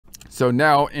So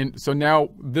now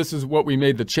this is what we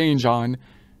made the change on.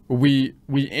 We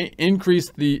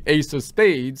increased the ace of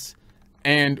spades,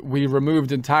 and we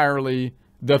removed entirely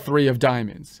the three of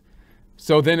diamonds.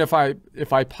 So then if I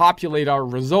populate our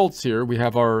results here, we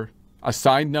have our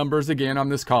assigned numbers again on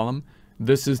this column.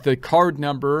 This is the card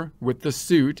number with the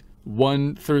suit,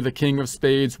 1 through the king of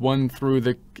spades, 1 through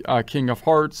the king of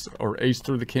hearts, or ace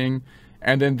through the king.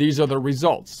 And then these are the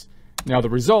results. Now the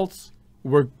results,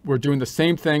 we're doing the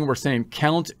same thing. We're saying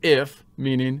count if,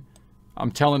 meaning I'm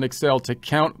telling Excel to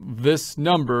count this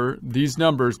number, these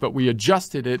numbers, but we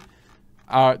adjusted it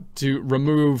to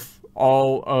remove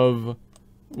all of,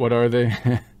 what are they?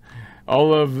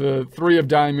 all of the three of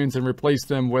diamonds and replace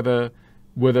them with a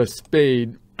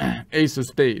spade, ace of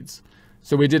spades.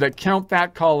 So we did a count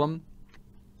that column,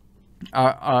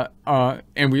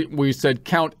 and we said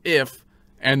count if,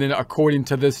 and then according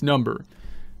to this number.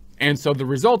 And so the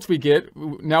results we get,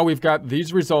 now we've got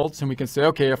these results, and we can say,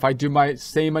 okay, if I do my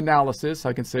same analysis,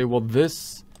 I can say, well,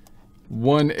 this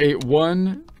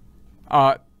 181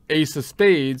 ace of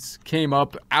spades came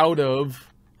up out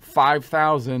of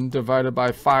 5,000 divided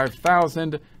by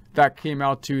 5,000. That came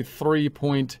out to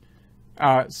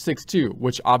 3.62,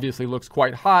 which obviously looks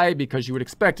quite high because you would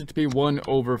expect it to be 1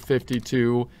 over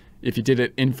 52. If you did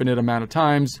it infinite amount of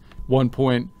times,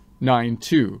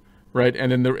 1.92. Right,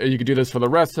 and then you could do this for the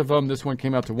rest of them. This one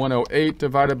came out to 108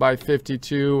 divided by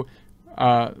 52.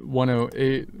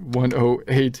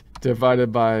 108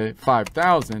 divided by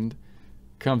 5,000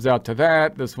 comes out to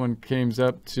that. This one comes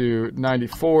up to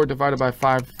 94 divided by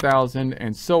 5,000,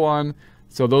 and so on.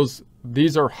 So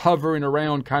these are hovering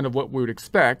around kind of what we would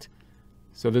expect.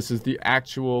 So this is the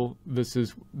actual. This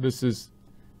is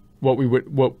what we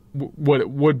would what it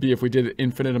would be if we did it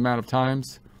infinite amount of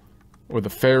times, or the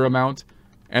fair amount.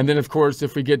 And then, of course,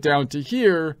 if we get down to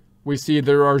here, we see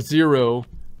there are 0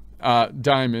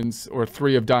 diamonds or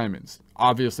 3 of diamonds.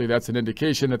 Obviously, that's an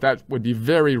indication that that would be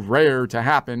very rare to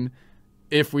happen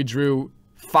if we drew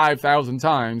 5,000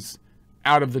 times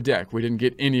out of the deck. We didn't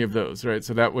get any of those, right?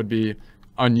 So that would be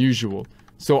unusual.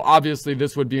 So obviously,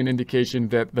 this would be an indication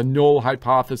that the null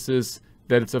hypothesis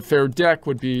that it's a fair deck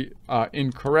would be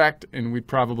incorrect. And we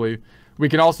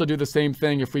can also do the same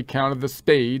thing if we counted the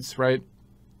spades, right?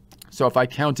 So if I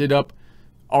counted up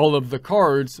all of the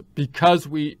cards, because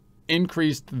we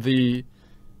increased the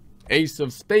ace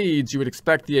of spades, you would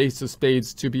expect the ace of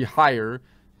spades to be higher.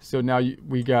 So now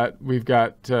we've got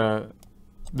the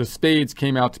spades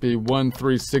came out to be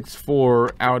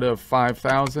 1364 out of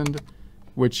 5,000,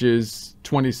 which is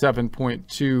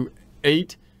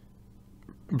 27.28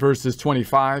 versus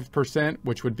 25%,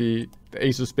 which would be the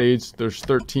ace of spades. There's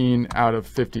 13 out of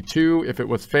 52 if it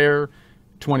was fair.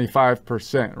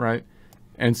 25%, right?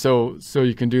 And so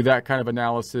you can do that kind of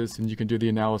analysis, and you can do the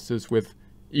analysis with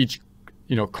each,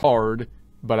 card,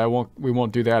 but we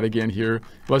won't do that again here.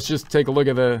 Let's just take a look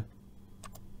at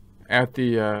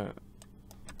the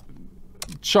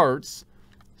charts.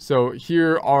 So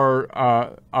here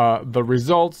are the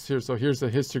results here. So here's a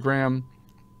histogram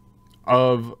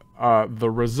of the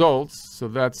results. So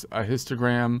that's a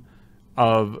histogram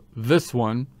of this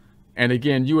one. And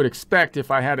again, you would expect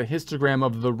if I had a histogram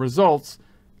of the results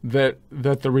that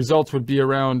the results would be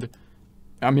around,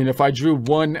 if I drew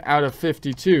 1 out of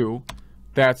 52,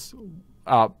 that's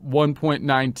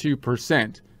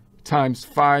 1.92% times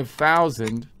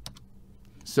 5,000.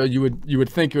 So you would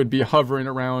think it would be hovering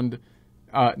around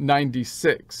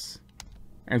 96.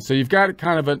 And so you've got it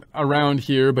kind of around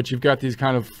here, but you've got these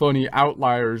kind of funny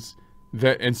outliers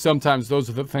and sometimes those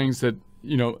are the things that,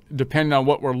 depending on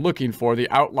what we're looking for, the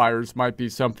outliers might be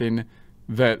something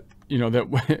that,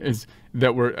 is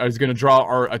going to draw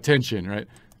our attention, right?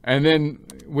 And then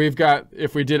we've got,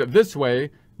 if we did it this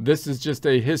way, this is just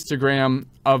a histogram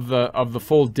of the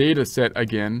full data set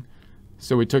again.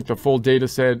 So we took the full data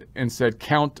set and said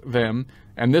count them,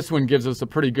 and this one gives us a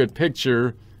pretty good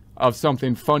picture of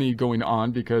something funny going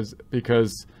on because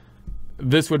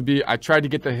this would be, I tried to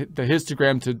get the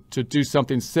histogram to do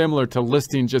something similar to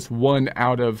listing just 1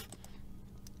 out of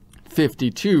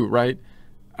 52, right?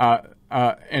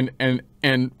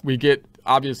 And we get,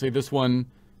 obviously this one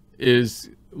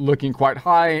is looking quite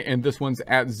high and this one's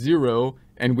at 0,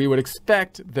 and we would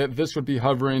expect that this would be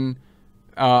hovering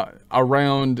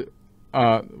around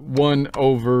 1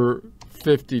 over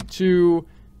 52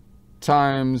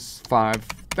 times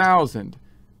 5,000.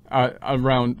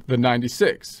 Around the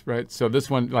 96, right? So this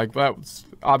one, like that,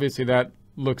 obviously that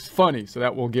looks funny. So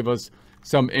that will give us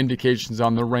some indications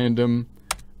on the random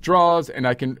draws, and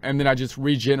then I just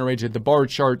regenerated the bar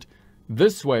chart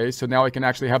this way. So now I can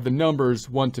actually have the numbers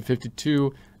 1 to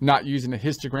 52, not using a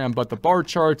histogram, but the bar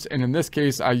charts. And in this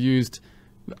case, I used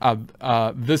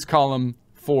this column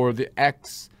for the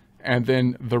X, and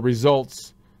then the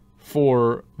results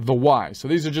for the Y. So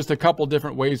these are just a couple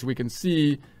different ways we can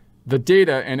see the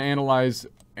data and analyze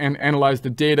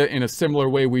the data in a similar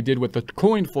way we did with the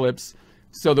coin flips,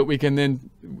 so that we can then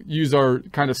use our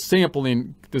kind of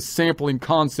sampling, the sampling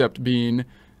concept being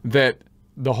that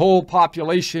the whole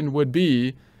population would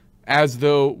be as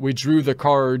though we drew the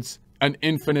cards an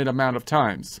infinite amount of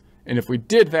times. And if we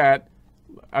did that,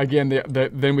 again,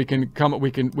 then we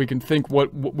can think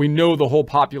what we know the whole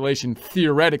population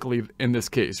theoretically in this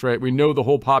case, right? We know the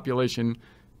whole population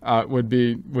would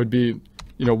be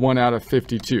 1 out of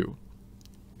 52,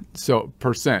 so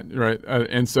percent, right?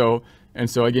 And so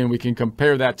again, we can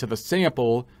compare that to the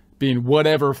sample being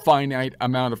whatever finite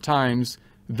amount of times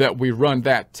that we run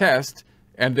that test.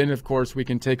 And then, of course, we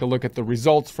can take a look at the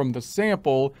results from the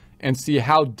sample and see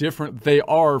how different they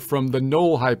are from the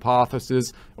null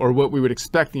hypothesis, or what we would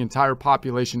expect the entire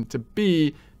population to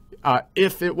be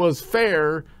if it was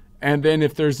fair. And then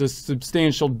if there's a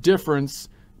substantial difference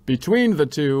between the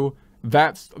two,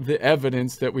 that's the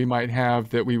evidence that we might have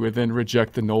that we would then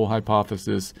reject the null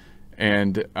hypothesis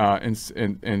and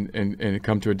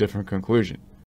come to a different conclusion.